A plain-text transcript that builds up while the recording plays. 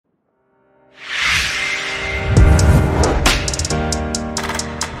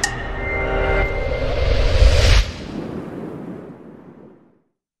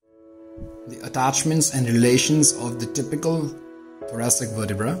attachments and relations of the typical thoracic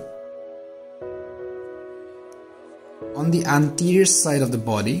vertebra. On the anterior side of the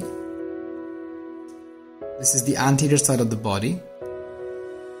body, this is the anterior side of the body,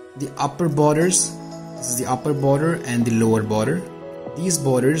 the upper borders, this is the upper border and the lower border. These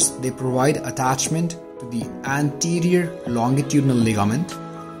borders, they provide attachment to the anterior longitudinal ligament.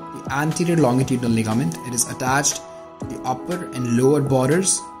 The anterior longitudinal ligament, it is attached to the upper and lower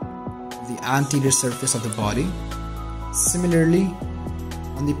borders of the anterior surface of the body. Similarly,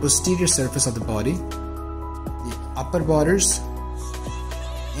 on the posterior surface of the body, the upper borders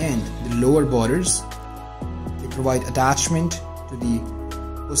and the lower borders, they provide attachment to the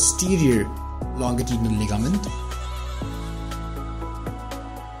posterior longitudinal ligament.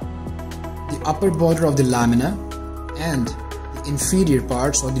 The upper border of the lamina and the inferior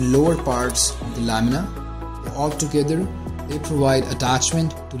parts or the lower parts of the lamina, all together they provide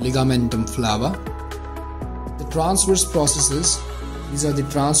attachment to ligamentum flava. The transverse processes, these are the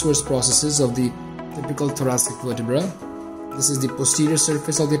transverse processes of the typical thoracic vertebra. This is the posterior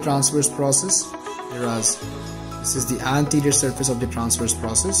surface of the transverse process, whereas this is the anterior surface of the transverse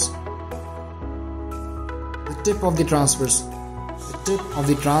process. The tip of the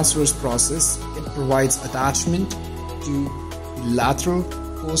transverse process, it provides attachment to the lateral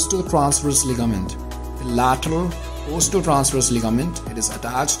costo-transverse ligament. The lateral costo-transverse ligament, it is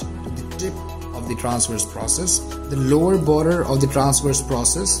attached to the tip of the transverse process. The lower border of the transverse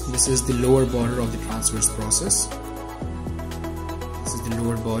process, this is the lower border of the transverse process. This is the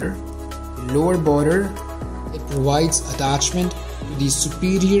lower border. The lower border, it provides attachment to the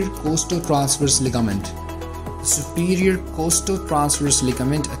superior costo-transverse ligament. The superior costo-transverse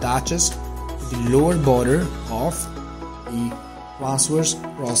ligament attaches to the lower border of the transverse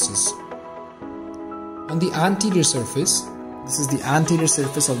process. On the anterior surface, this is the anterior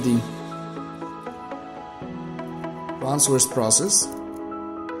surface of the transverse process,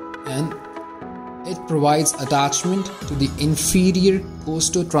 and it provides attachment to the inferior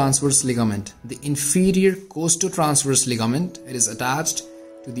costo-transverse ligament. The inferior costo-transverse ligament, it is attached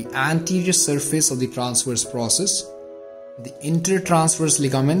to the anterior surface of the transverse process. The intertransverse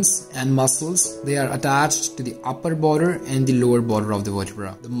ligaments and muscles, they are attached to the upper border and the lower border of the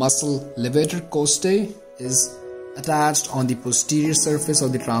vertebra. The muscle levator costae is attached on the posterior surface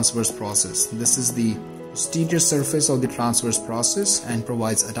of the transverse process. This is the posterior surface of the transverse process and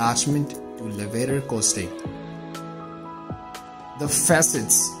provides attachment to levator costae. The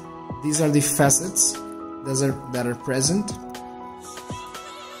facets, these are the facets that are present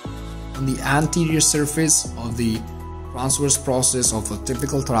on the anterior surface of the transverse process of a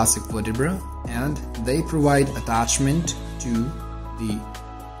typical thoracic vertebra, and they provide attachment to the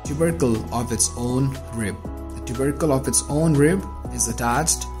tubercle of its own rib. The tubercle of its own rib is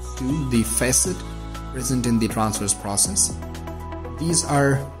attached to the facet present in the transverse process. These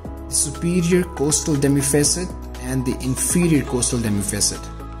are the superior costal demifacet and the inferior costal demifacet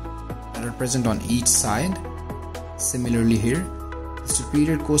that are present on each side. Similarly here, the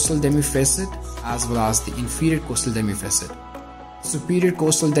superior costal demifacet as well as the inferior costal demifacet. Superior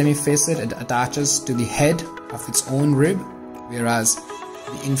costal demifacet, it attaches to the head of its own rib, whereas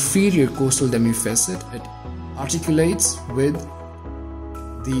the inferior costal demifacet, it articulates with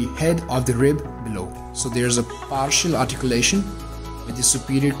the head of the rib below. So there's a partial articulation with the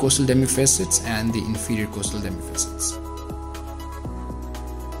superior costal demifacets and the inferior costal demifacets.